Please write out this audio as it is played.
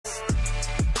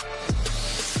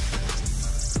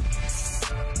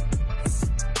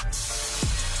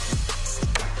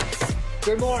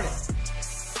Good morning.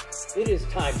 It is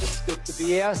time to skip the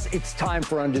BS. It's time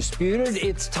for Undisputed.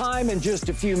 It's time in just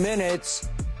a few minutes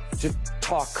to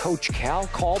talk Coach Cal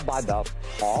called by the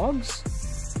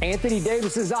Hogs. Anthony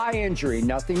Davis's eye injury,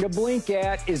 nothing to blink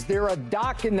at. Is there a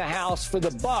doc in the house for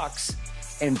the Bucks?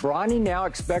 And Bronny now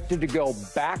expected to go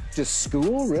back to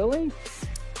school, really?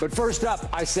 But first up,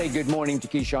 I say good morning to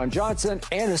Keyshawn Johnson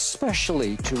and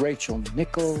especially to Rachel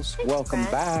Nichols. Welcome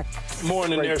back.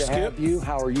 Morning there, Skip. Great to have you.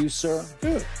 How are you, sir?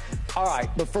 Good. All right,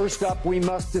 but first up, we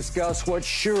must discuss what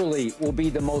surely will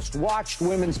be the most watched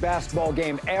women's basketball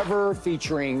game ever,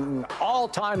 featuring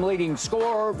all-time leading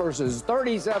scorer versus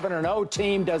 37-0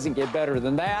 team. Doesn't get better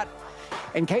than that.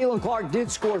 And Caitlin Clark did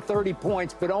score 30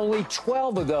 points, but only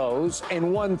 12 of those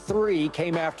and 1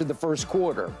 came after the first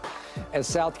quarter, as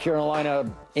South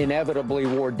Carolina inevitably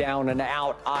wore down and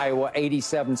out Iowa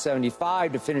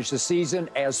 87-75 to finish the season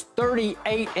as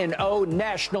 38-0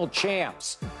 national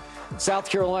champs. South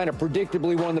Carolina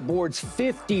predictably won the boards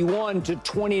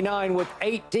 51-29 with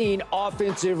 18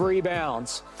 offensive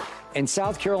rebounds. And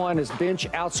South Carolina's bench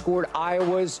outscored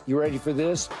Iowa's, you ready for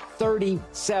this,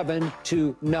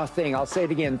 37-0. I'll say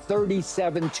it again,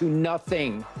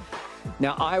 37-0.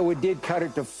 Now, Iowa did cut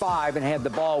it to 5 and had the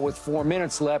ball with 4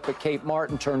 minutes left, but Kate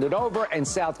Martin turned it over, and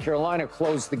South Carolina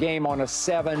closed the game on a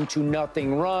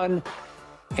 7-0 run.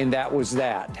 And that was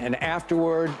that. And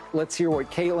afterward, let's hear what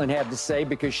Caitlin had to say,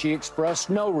 because she expressed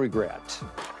no regret.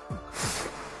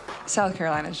 South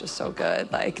Carolina is just so good.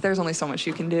 Like, there's only so much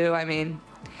you can do. I mean,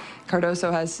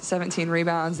 Cardoso has 17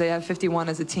 rebounds. They have 51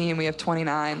 as a team. We have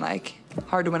 29. Like,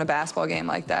 hard to win a basketball game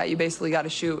like that. You basically got to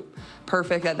shoot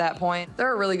perfect at that point.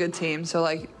 They're a really good team. So,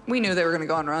 like, we knew they were going to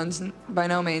go on runs. And by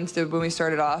no means did, when we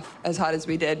started off as hot as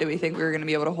we did we think we were going to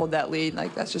be able to hold that lead.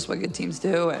 Like, that's just what good teams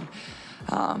do. And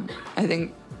I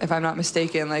think, if I'm not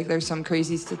mistaken, like, there's some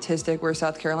crazy statistic where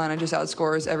South Carolina just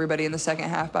outscores everybody in the second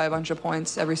half by a bunch of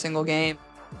points every single game.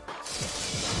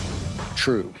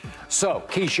 True. So,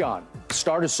 Keyshawn,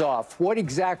 start us off. What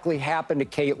exactly happened to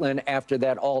Caitlin after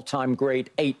that all-time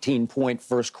great 18-point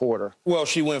first quarter? Well,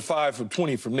 she went 5 from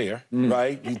 20 from there,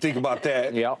 right? You think about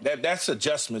that. Yeah. That's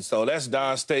adjustments, though. That's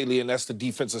Dawn Staley and that's the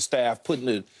defensive staff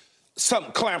putting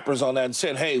some clampers on that and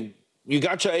saying, hey, you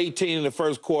got your 18 in the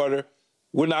first quarter.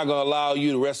 We're not going to allow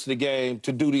you the rest of the game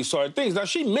to do these sort of things. Now,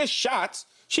 she missed shots.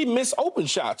 She missed open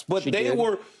shots, but they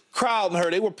were crowding her.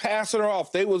 They were passing her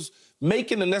off. They was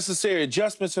making the necessary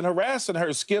adjustments and harassing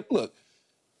her. Skip, look,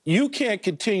 you can't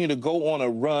continue to go on a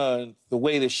run the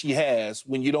way that she has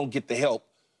when you don't get the help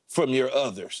from your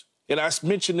others. And I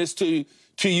mentioned this to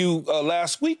you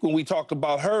last week when we talked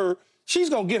about her. She's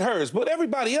going to get hers, but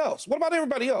everybody else, what about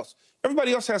everybody else?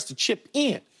 Everybody else has to chip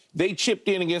in. They chipped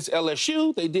in against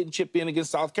LSU. They didn't chip in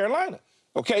against South Carolina.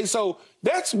 Okay, so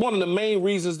that's one of the main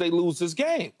reasons they lose this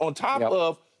game. On top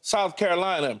of South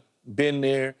Carolina, been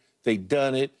there, they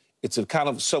done it. It's a kind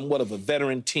of somewhat of a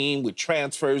veteran team with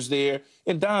transfers there.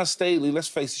 And Dawn Staley, let's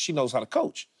face it, she knows how to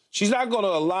coach. She's not going to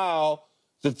allow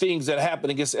the things that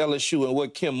happened against LSU and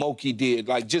what Kim Mulkey did,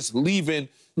 like just leaving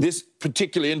this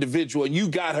particular individual and you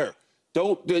got her.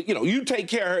 You take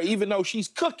care of her even though she's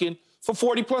cooking for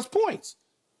 40-plus points.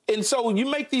 And so you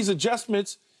make these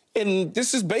adjustments, and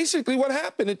this is basically what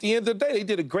happened at the end of the day. They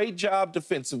did a great job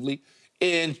defensively,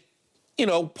 and,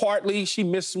 partly she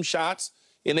missed some shots,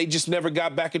 and they just never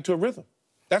got back into a rhythm.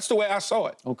 That's the way I saw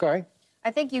it. Okay.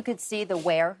 I think you could see the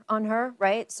wear on her,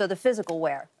 right? So the physical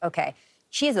wear, okay.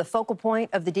 She is a focal point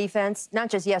of the defense, not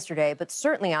just yesterday, but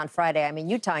certainly on Friday. I mean,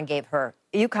 UConn gave her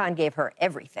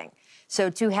everything. So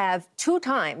to have 2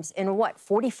 times in,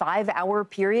 45-hour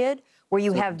period where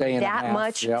you have that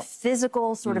much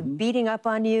physical sort of beating up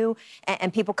on you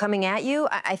and people coming at you,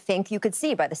 I think you could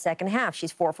see by the second half.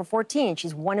 She's 4 for 14.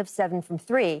 She's 1 of 7 from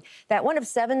 3. That 1 of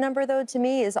 7 number, though, to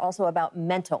me is also about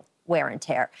mental wear and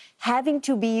tear. Having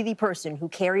to be the person who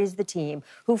carries the team,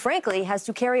 who, frankly, has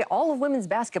to carry all of women's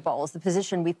basketball is the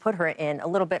position we've put her in a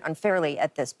little bit unfairly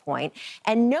at this point.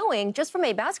 And knowing, just from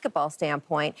a basketball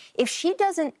standpoint, if she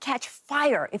doesn't catch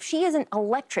fire, if she isn't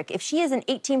electric, if she isn't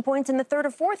 18 points in the third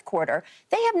or fourth quarter,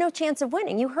 they have no chance of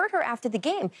winning. You heard her after the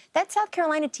game. That South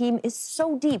Carolina team is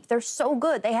so deep. They're so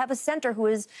good. They have a center who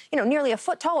is, nearly a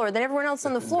foot taller than everyone else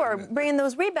on the floor, bringing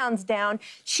those rebounds down.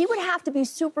 She would have to be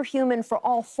superhuman for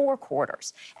all 4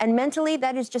 quarters. And mentally,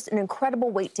 that is just an incredible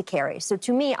weight to carry. So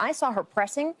to me, I saw her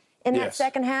pressing in that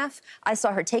second half. I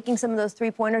saw her taking some of those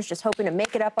three-pointers, just hoping to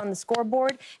make it up on the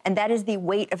scoreboard. And that is the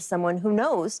weight of someone who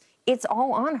knows it's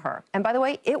all on her. And by the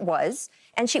way, it was.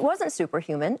 And she wasn't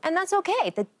superhuman, and that's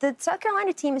okay. The South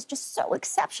Carolina team is just so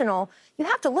exceptional. You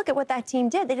have to look at what that team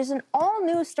did. They did an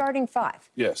all-new starting 5.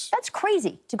 Yes. That's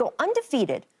crazy, to go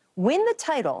undefeated, win the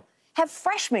title, have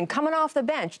freshmen coming off the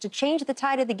bench to change the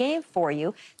tide of the game for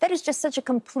you. That is just such a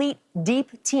complete,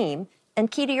 deep team. And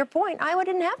key to your point, Iowa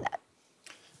didn't have that.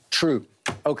 True.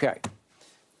 Okay.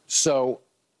 So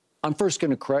I'm first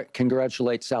going to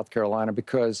congratulate South Carolina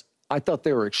because I thought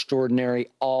they were extraordinary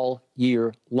all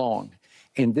year long.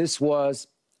 And this was,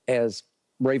 as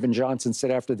Raven Johnson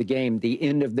said after the game, the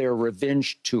end of their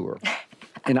revenge tour.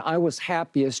 And I was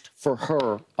happiest for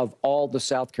her of all the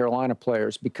South Carolina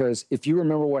players because if you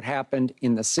remember what happened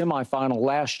in the semifinal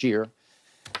last year,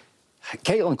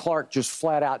 Caitlin Clark just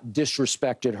flat out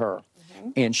disrespected her.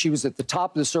 And she was at the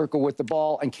top of the circle with the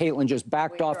ball, and Caitlin just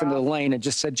backed off into the lane and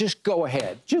just said, just go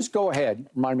ahead. Just go ahead.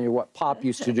 Reminded me of what Pop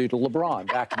used to do to LeBron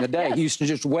back in the day. He used to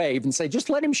just wave and say, just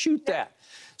let him shoot that.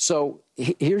 So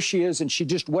here she is, and she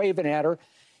just waving at her,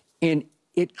 and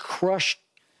it crushed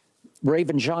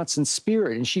Raven Johnson's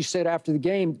spirit. And she said after the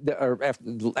game, or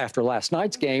after last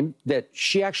night's game, that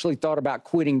she actually thought about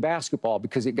quitting basketball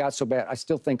because it got so bad. I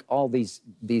still think all these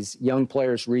young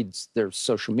players read their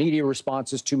social media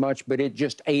responses too much, but it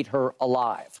just ate her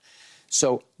alive.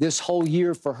 So this whole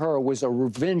year for her was a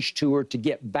revenge tour to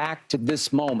get back to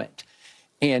this moment.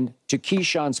 And to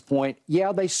Keyshawn's point,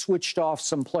 yeah, they switched off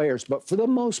some players, but for the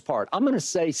most part, I'm going to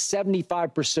say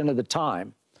 75% of the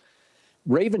time,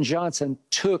 Raven Johnson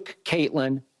took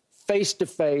Caitlin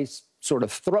face-to-face, sort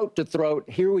of throat-to-throat,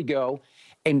 here we go,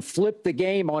 and flipped the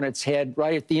game on its head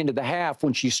right at the end of the half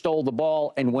when she stole the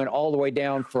ball and went all the way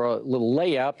down for a little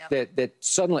layup that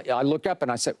suddenly I looked up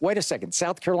and I said, wait a second,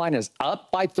 South Carolina is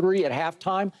up by 3 at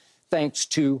halftime thanks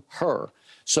to her.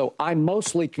 So I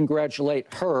mostly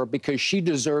congratulate her because she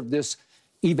deserved this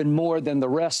even more than the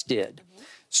rest did.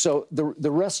 So the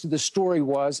rest of the story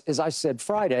was, as I said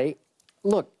Friday,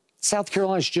 look, South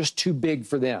Carolina's just too big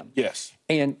for them. Yes.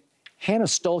 And Hannah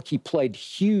Stuelke played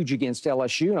huge against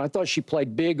LSU, and I thought she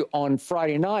played big on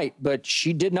Friday night, but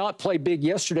she did not play big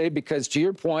yesterday because, to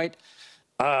your point,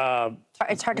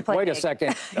 it's hard to play wait big. A second.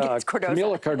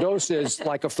 Camila Cardoso is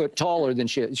like a foot taller than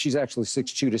she is. She's actually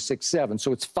 6'2" to 6'7",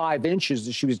 so it's 5 inches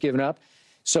that she was giving up.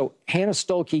 So Hannah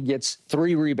Stuelke gets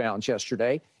 3 rebounds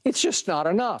yesterday. It's just not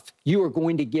enough. You are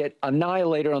going to get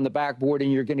annihilated on the backboard,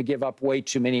 and you're going to give up way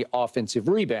too many offensive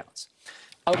rebounds.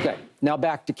 Okay, now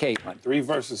back to Caitlin. 3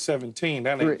 versus 17.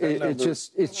 That ain't that number.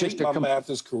 It's just my math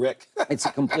is correct. It's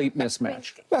a complete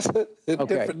mismatch. That's a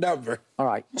different number. All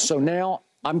right, so now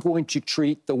I'm going to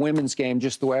treat the women's game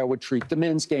just the way I would treat the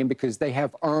men's game because they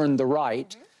have earned the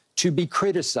right to be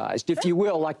criticized, if you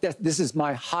will, like that. This is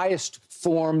my highest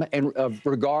form of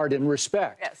regard and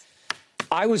respect. Yes.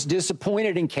 I was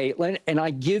disappointed in Caitlin, and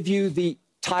I give you the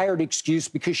tired excuse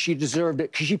because she deserved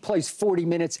it, because she plays 40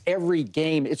 minutes every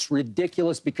game. It's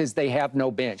ridiculous because they have no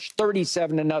bench.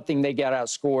 37-0, they got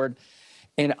outscored.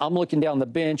 And I'm looking down the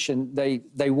bench, and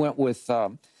they went with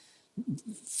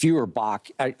Feuerbach.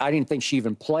 I didn't think she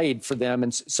even played for them,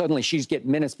 and suddenly she's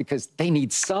getting minutes because they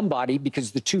need somebody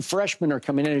because the 2 freshmen are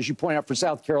coming in, as you point out, for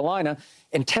South Carolina,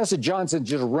 and Tessa Johnson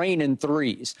just raining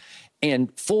threes.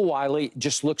 And Fulwiley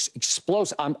just looks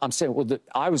explosive. I'm saying, well,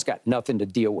 Iowa's got nothing to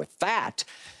deal with that.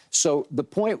 So the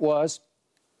point was,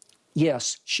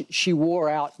 yes, she wore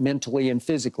out mentally and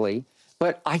physically,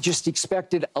 but I just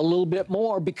expected a little bit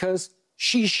more because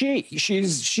she's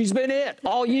been it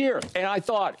all year. And I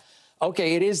thought,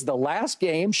 okay, it is the last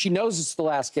game. She knows it's the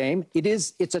last game.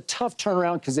 It's a tough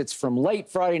turnaround because it's from late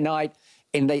Friday night.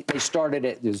 And they started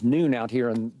at noon out here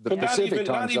in the Pacific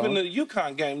time zone. Not even the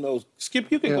UConn game, though. Skip,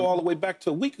 you can go all the way back to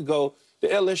a week ago to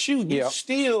LSU. You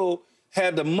still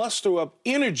had to muster up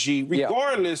energy,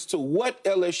 regardless to what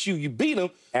LSU you beat them.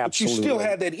 Absolutely. But you still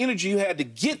had that energy you had to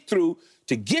get through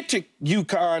to get to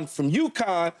UConn, from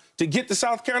UConn to get to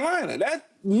South Carolina. That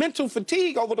mental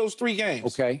fatigue over those 3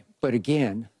 games. Okay, but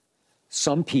again,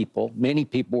 many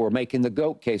people were making the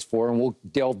GOAT case for her, and we'll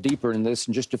delve deeper in this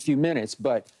in just a few minutes,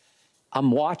 but I'm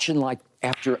watching, like,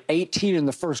 after 18 in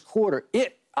the first quarter,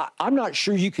 I'm not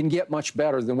sure you can get much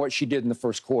better than what she did in the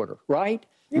first quarter, right?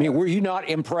 Yeah. I mean, were you not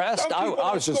impressed? I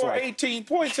was just like 18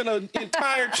 points in an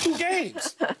entire 2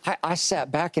 games. I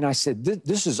sat back and I said,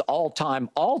 this is all time.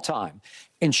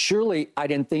 And surely I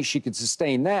didn't think she could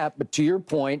sustain that. But to your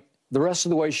point, the rest of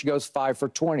the way she goes 5 for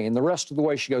 20, and the rest of the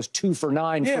way she goes 2 for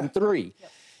 9 from 3. Yeah.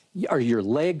 Are your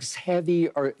legs heavy,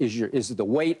 or is the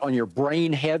weight on your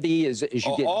brain heavy as you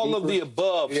get all deeper? Of the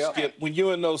above, Skip. When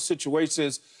you're in those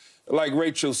situations, like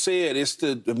Rachel said, it's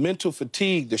the mental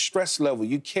fatigue, the stress level.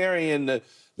 You're carrying the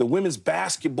women's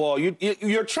basketball.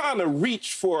 You're trying to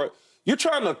reach for, you're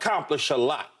trying to accomplish a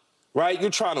lot, right? You're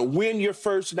trying to win your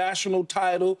first national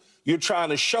title. You're trying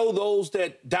to show those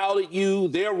that doubted you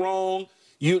they're wrong.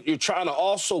 You're trying to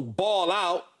also ball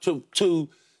out to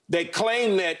that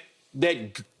claim that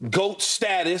that GOAT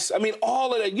status. I mean,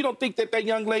 all of that. You don't think that that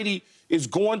young lady is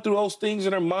going through those things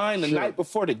in her mind the night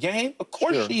before the game? Of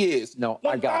course she is. No,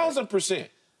 I got it. 1,000%.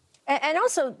 And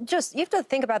also, just, you have to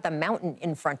think about the mountain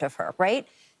in front of her, right?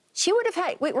 She would have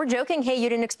had, we're joking, hey, you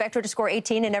didn't expect her to score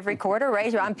 18 in every quarter,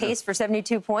 right? You're on pace for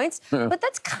 72 points. But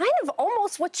that's kind of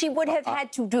almost what she would have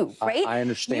had to do, right? I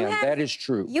understand. That is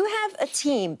true. You have a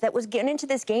team that was getting into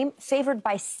this game favored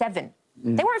by 7.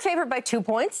 They weren't favored by 2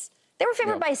 points. They were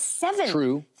favored by 7.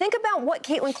 True. Think about what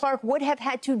Caitlin Clark would have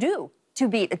had to do to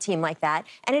beat a team like that.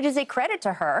 And it is a credit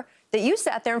to her that you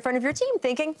sat there in front of your team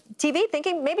thinking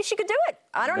maybe she could do it.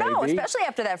 I don't know, especially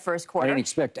after that first quarter. I didn't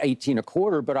expect 18 a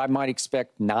quarter, but I might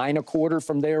expect 9 a quarter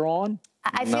from there on.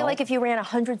 I feel like if you ran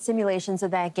 100 simulations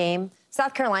of that game,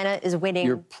 South Carolina is winning,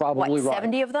 You're probably what, right.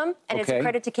 70 of them? And it's a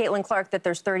credit to Caitlin Clark that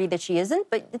there's 30 that she isn't,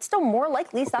 but it's still more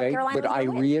likely South Carolina But I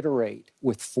reiterate,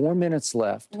 with 4 minutes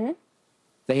left,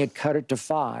 they had cut it to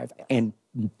 5 and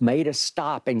made a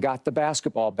stop and got the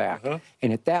basketball back.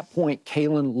 And at that point,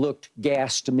 Kaylin looked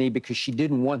gassed to me because she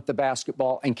didn't want the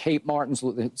basketball. And Kate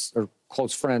Martin's, her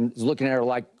close friend, is looking at her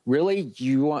like, really?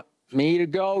 You want me to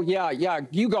go? Yeah,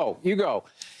 you go.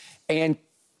 And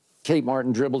Kate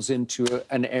Martin dribbles into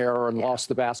an error and lost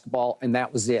the basketball, and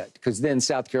that was it. Because then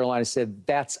South Carolina said,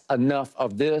 that's enough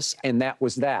of this, and that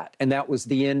was that. And that was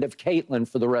the end of Caitlin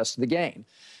for the rest of the game.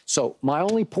 So my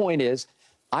only point is,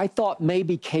 I thought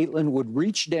maybe Caitlin would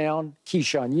reach down.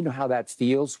 Keyshawn, you know how that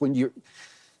feels when you're,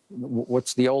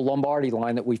 what's the old Lombardi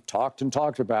line that we've talked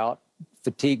about?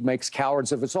 Fatigue makes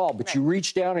cowards of us all. But you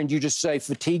reach down and you just say,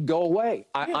 fatigue, go away.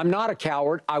 I'm not a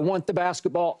coward. I want the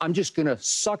basketball. I'm just going to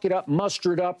suck it up,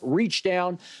 muster it up, reach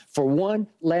down for one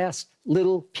last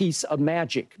little piece of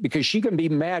magic, because she can be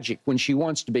magic when she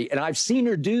wants to be. And I've seen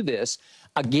her do this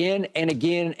again and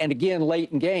again and again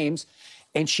late in games.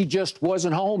 And she just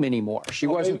wasn't home anymore. She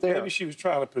wasn't there. Maybe she was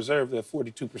trying to preserve that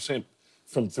 42%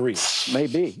 from 3.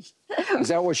 Maybe. Is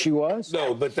that what she was?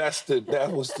 No, but that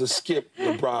was the Skip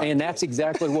LeBron. And that's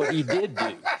exactly what he did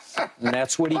do. And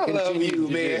that's what he continued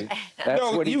to do. That's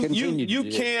what he continued to do.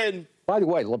 You can. By the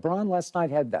way, LeBron last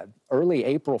night had that early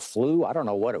April flu. I don't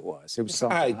know what it was. It was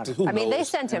something. I mean, they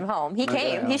sent him home. He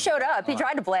came. He showed up. He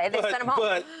tried to play. They sent him home.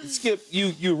 But, Skip,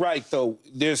 you're right, though.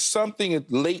 There's something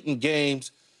late in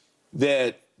games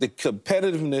that the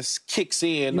competitiveness kicks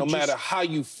in no matter how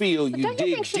you feel. But don't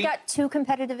you think she got too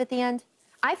competitive at the end?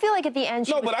 I feel like at the end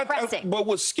she was pressing. But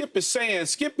what Skip is saying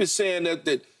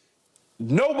that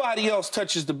nobody else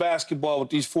touches the basketball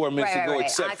with these 4 minutes to go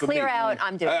except for me. Clear out,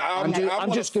 I'm doing it.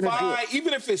 I'm just going to do it.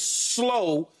 Even if it's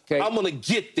slow, I'm going to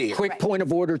get there. Quick point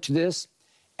of order to this.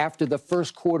 After the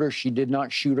first quarter, she did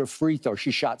not shoot a free throw.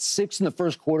 She shot 6 in the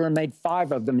first quarter and made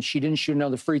 5 of them, and she didn't shoot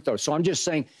another free throw. So I'm just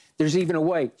saying there's even a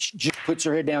way. She just puts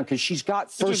her head down because she's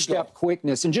got first-step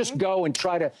quickness, and just go and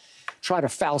try to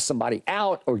foul somebody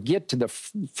out or get to the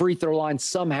free throw line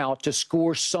somehow to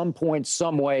score some points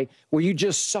some way where you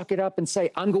just suck it up and say,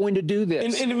 I'm going to do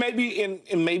this. And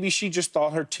maybe she just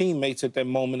thought her teammates at that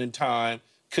moment in time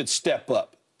could step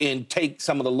up and take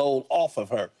some of the load off of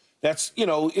her. That's,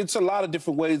 it's a lot of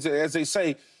different ways. As they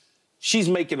say, she's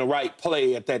making the right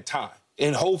play at that time.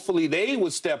 And hopefully they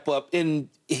would step up and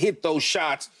hit those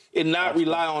shots and not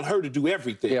rely on her to do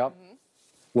everything. Yep.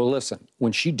 Well, listen,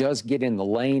 when she does get in the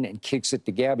lane and kicks it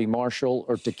to Gabby Marshall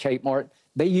or to Kate Martin,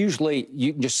 they usually,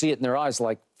 you can just see it in their eyes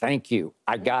like, thank you,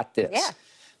 I got this. Yeah.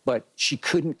 But she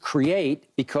couldn't create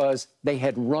because they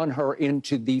had run her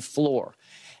into the floor.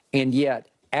 And yet,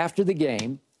 after the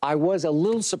game, I was a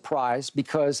little surprised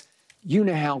because you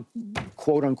know how,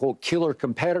 quote-unquote, killer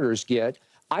competitors get.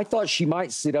 I thought she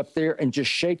might sit up there and just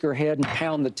shake her head and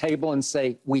pound the table and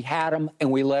say, we had them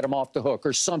and we let them off the hook,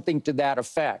 or something to that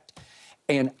effect.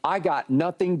 And I got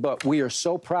nothing but we are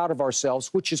so proud of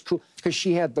ourselves, which is cool, because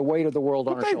she had the weight of the world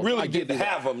on her shoulders. They really didn't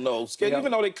have them, though.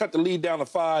 Even though they cut the lead down to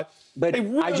 5, but they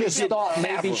really I just thought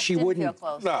maybe she wouldn't.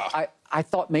 No. I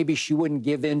thought maybe she wouldn't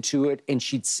give into it, and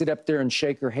she'd sit up there and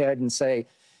shake her head and say,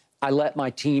 I let my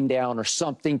team down, or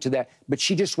something to that. But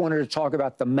she just wanted to talk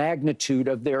about the magnitude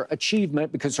of their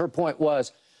achievement, because her point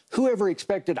was, whoever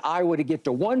expected Iowa to get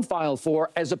to 1 Final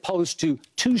Four as opposed to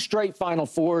 2 straight Final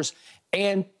Fours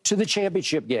and to the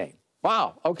championship game?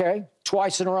 Wow, okay,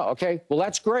 twice in a row. Okay, well,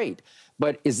 that's great.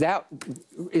 But is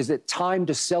it time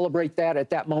to celebrate that at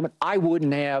that moment? I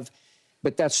wouldn't have,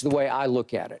 but that's the way I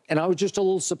look at it. And I was just a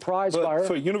little surprised by her.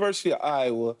 For University of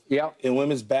Iowa in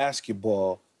women's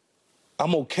basketball,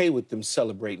 I'm okay with them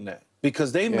celebrating that,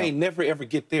 because they may never, ever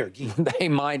get there again. They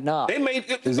might not. They may.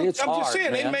 I'm just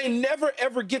saying, they may never,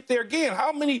 ever get there again.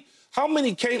 How many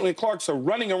Caitlin Clarks are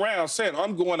running around saying,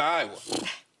 I'm going to Iowa?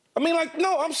 I mean, like,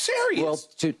 no, I'm serious.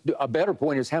 Well, a better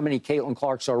point is how many Caitlin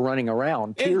Clarks are running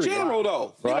around, period. In general,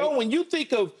 though. Right? You know, when you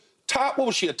think of what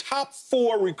was she, a top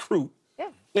 4 recruit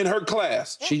in her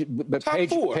class? But top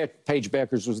 4. Paige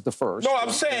Beckers was the first. No, I'm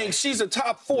saying she's a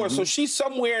top 4, so she's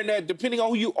somewhere in that, depending on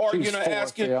who you arguing or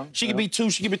asking. She could be 2,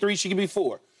 she could be 3, she could be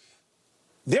 4.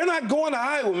 They're not going to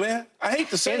Iowa, man. I hate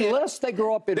to say Unless they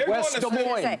grow up in West Des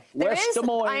Moines. Des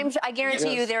Moines. I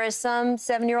guarantee you there is some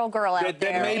 7-year-old girl out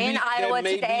there in Iowa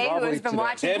today who has been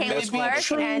watching Caitlin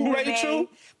Clark. Rachel,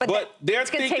 but they're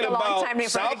thinking about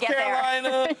South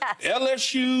Carolina,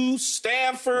 LSU,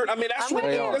 Stanford. I mean, that's what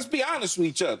let's be honest with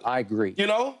each other. I agree. You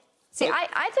know? See,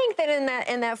 I think that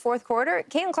in that fourth quarter,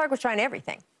 Caitlin Clark was trying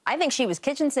everything. I think she was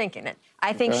kitchen sinking it.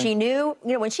 I think she knew,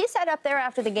 when she sat up there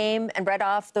after the game and read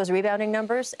off those rebounding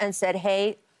numbers and said,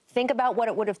 hey, think about what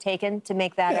it would have taken to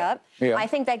make that up. I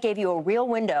think that gave you a real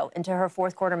window into her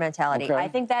fourth quarter mentality. I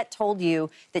think that told you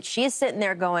that she is sitting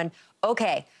there going,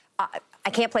 okay, I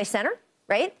can't play center,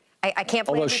 right? I can't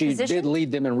play every position. Although she did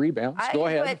lead them in rebounds. Go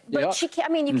ahead. But she can't,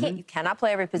 I mean, you cannot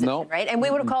play every position, right? And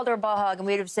we would have called her a ball hog, and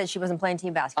we would have said she wasn't playing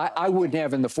team basketball. I wouldn't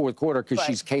have in the fourth quarter because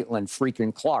she's Caitlin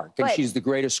freaking Clark, and she's the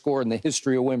greatest scorer in the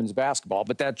history of women's basketball,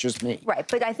 but that's just me. Right,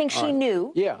 but I think she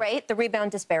knew, right, the rebound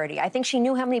disparity. I think she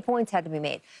knew how many points had to be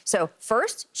made. So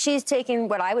first, she's taking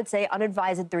what I would say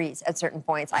unadvised threes at certain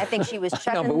points. I think she was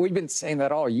chucking... No, but we've been saying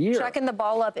that all year. Chucking the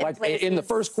ball up in places. In the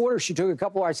first quarter, she took a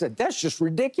couple. I said, that's just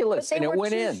ridiculous, and it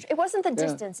went in. It wasn't the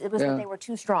distance. It was that they were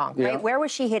too strong, right? Where was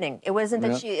she hitting? It wasn't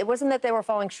that it wasn't that they were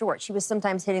falling short. She was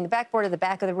sometimes hitting the backboard or the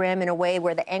back of the rim in a way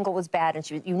where the angle was bad, and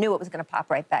you knew it was going to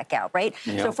pop right back out, right?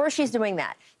 So first she's doing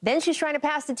that. Then she's trying to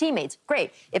pass to teammates.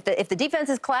 Great. If the defense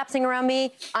is collapsing around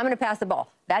me, I'm going to pass the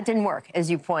ball. That didn't work,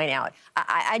 as you point out.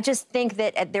 I just think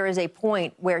that there is a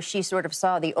point where she sort of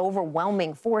saw the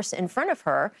overwhelming force in front of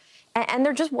her, and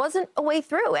there just wasn't a way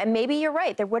through. And maybe you're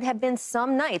right. There would have been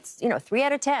some nights, 3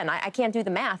 out of 10. I can't do the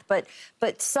math,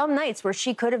 but some nights where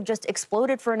she could have just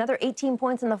exploded for another 18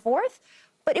 points in the fourth.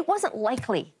 But it wasn't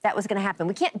likely that was going to happen.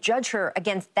 We can't judge her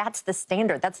against that's the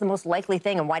standard. That's the most likely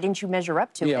thing. And why didn't you measure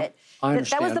up to it?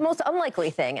 That was the most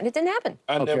unlikely thing, and it didn't happen.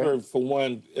 I never, for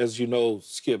one, as you know,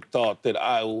 Skip, thought that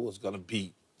Iowa was going to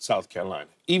beat South Carolina.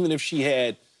 Even if she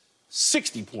had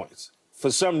 60 points, for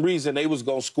some reason they was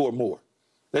going to score more.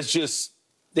 That's just,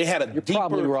 they had a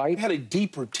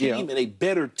deeper team and a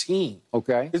better team.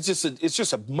 Okay. It's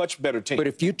just a much better team. But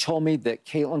if you told me that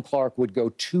Caitlin Clark would go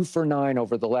 2 for 9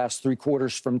 over the last 3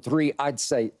 quarters from 3, I'd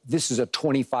say this is a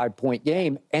 25-point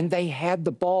game. And they had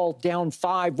the ball down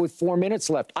 5 with 4 minutes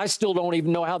left. I still don't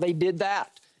even know how they did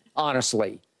that,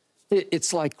 honestly.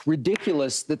 It's like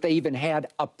ridiculous that they even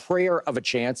had a prayer of a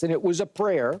chance, and it was a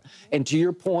prayer. And to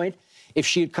your point, if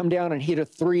she had come down and hit a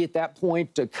 3 at that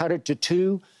point to cut it to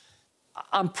 2,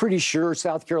 I'm pretty sure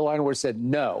South Carolina would have said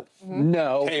no,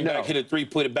 no, Came back, hit a 3,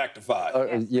 put it back to 5.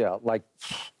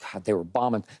 God, they were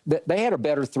bombing. They had a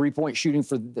better three-point shooting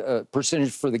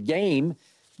percentage for the game.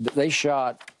 They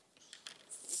shot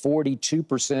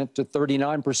 42% to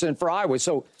 39% for Iowa.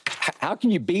 So how can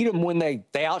you beat them when they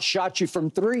outshot you from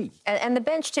 3? And the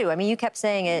bench, too. I mean, you kept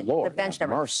saying it, the bench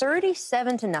number.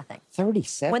 37-0.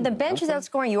 37. When the bench is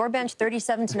outscoring your bench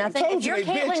 37-0, if you're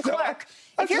Caitlin Clark,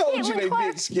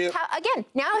 again,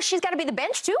 now she's got to be the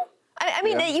bench, too? I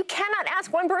mean, you cannot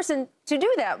ask one person to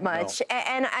do that much. No.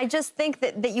 And I just think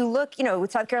that you look,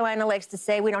 South Carolina likes to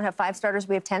say we don't have 5 starters,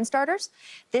 we have 10 starters.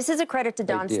 This is a credit to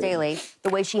Dawn Staley, the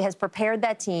way she has prepared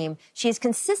that team. She has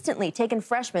consistently taken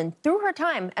freshmen through her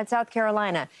time at South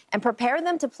Carolina and prepared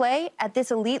them to play at this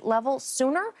elite level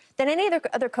sooner than any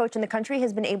other coach in the country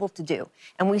has been able to do.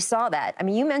 And we saw that. I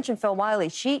mean, you mentioned Phil Wiley.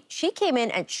 She came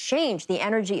in and changed the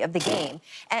energy of the game.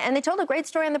 And they told a great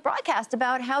story on the broadcast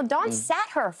about how Dawn sat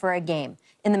her for a game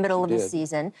in the middle of the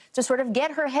season to sort of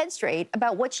get her head straight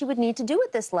about what she would need to do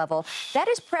at this level. That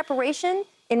is preparation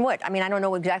in what? I mean, I don't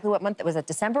know exactly what month. Was it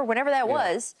December? Whatever that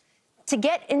was, to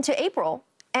get into April.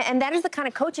 And that is the kind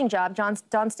of coaching job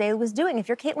Dawn Staley was doing. If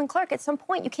you're Caitlin Clark, at some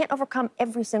point, you can't overcome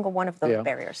every single one of those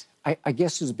barriers. I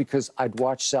guess it's because I'd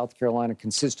watched South Carolina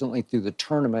consistently through the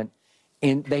tournament,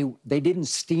 and they didn't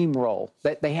steamroll.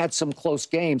 They had some close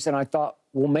games, and I thought,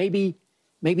 well, maybe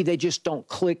they just don't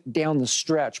click down the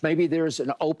stretch. Maybe there's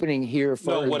an opening here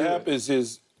for... No, what happens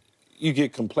is you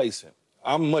get complacent.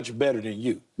 I'm much better than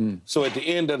you. So at the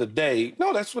end of the day,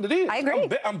 no, that's what it is. I agree.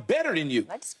 I'm better than you.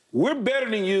 We're better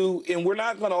than you, and we're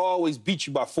not going to always beat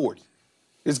you by 40.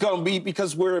 It's going to be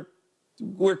because we're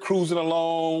cruising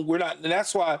along. We're not, and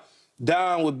that's why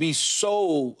Don would be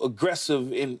so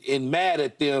aggressive and mad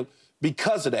at them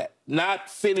because of that. Not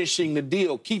finishing the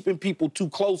deal, keeping people too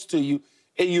close to you,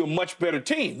 and you're a much better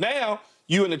team. Now,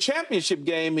 you in a championship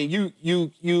game and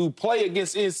you play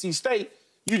against NC State,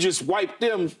 you just wipe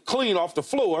them clean off the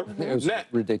floor. It was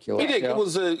ridiculous.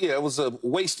 It was a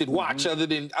wasted watch. Other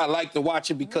than I like to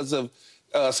watch it because of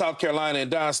South Carolina and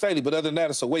Dawn Staley, but other than that,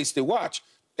 it's a wasted watch.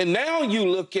 And now you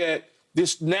look at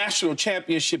this national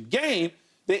championship game,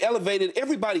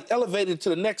 everybody elevated to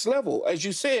the next level. As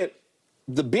you said,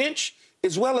 the bench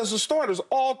as well as the starters,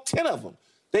 all 10 of them,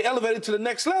 they elevated to the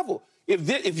next level.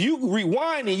 If you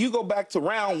rewind and you go back to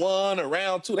round 1 or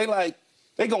round 2,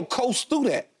 they gonna coast through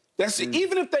that. That's it.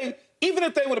 Even if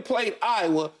they would have played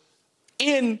Iowa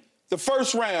in the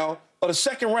first round or the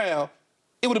second round,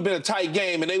 it would have been a tight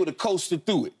game and they would have coasted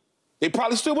through it. They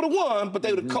probably still would have won, but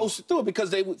they would have coasted through it because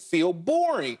they would feel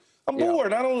boring. I'm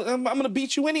bored. I'm going to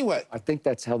beat you anyway. I think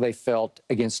that's how they felt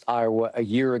against Iowa a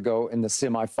year ago in the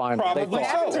semifinal. Probably they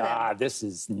thought, this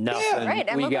is nothing. Yeah,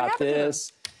 right. We got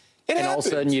this. And all of a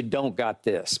sudden you don't got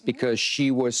this because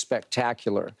she was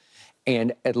spectacular.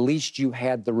 And at least you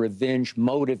had the revenge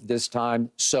motive this time,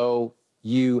 so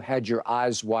you had your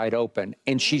eyes wide open.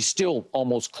 And she still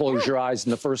almost closed your eyes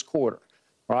in the first quarter,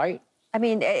 right? I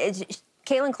mean,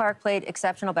 Caitlin Clark played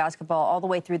exceptional basketball all the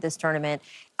way through this tournament.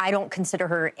 I don't consider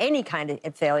her any kind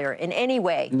of failure in any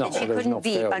way. No, she couldn't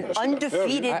be an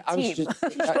undefeated team.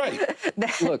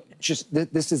 Look,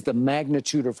 this is the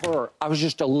magnitude of her. I was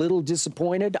just a little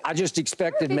disappointed. I just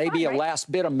expected maybe a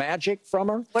last bit of magic from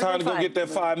her. Time to go get that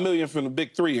 $5 million from the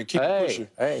Big Three and keep it pushing.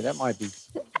 Hey, that might be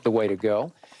the way to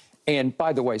go. And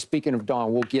by the way, speaking of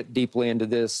Dawn, we'll get deeply into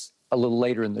this a little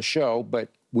later in the show, but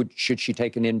should she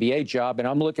take an NBA job? And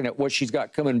I'm looking at what she's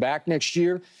got coming back next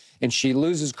year, and she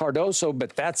loses Cardoso,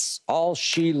 but that's all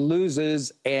she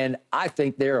loses. And I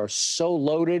think they are so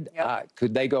loaded. Yep.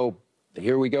 Could they go,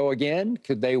 here we go again?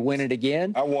 Could they win it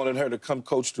again? I wanted her to come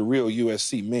coach the real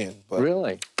USC men. But,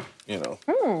 really? You know.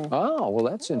 Oh, well,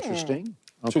 that's interesting.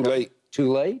 Okay. Too late.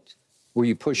 Too late? Were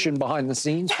you pushing behind the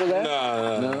scenes for that?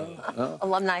 No.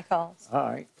 Alumni calls. All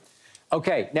right.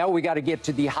 Okay, now we got to get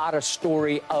to the hottest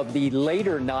story of the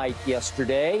later night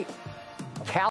yesterday.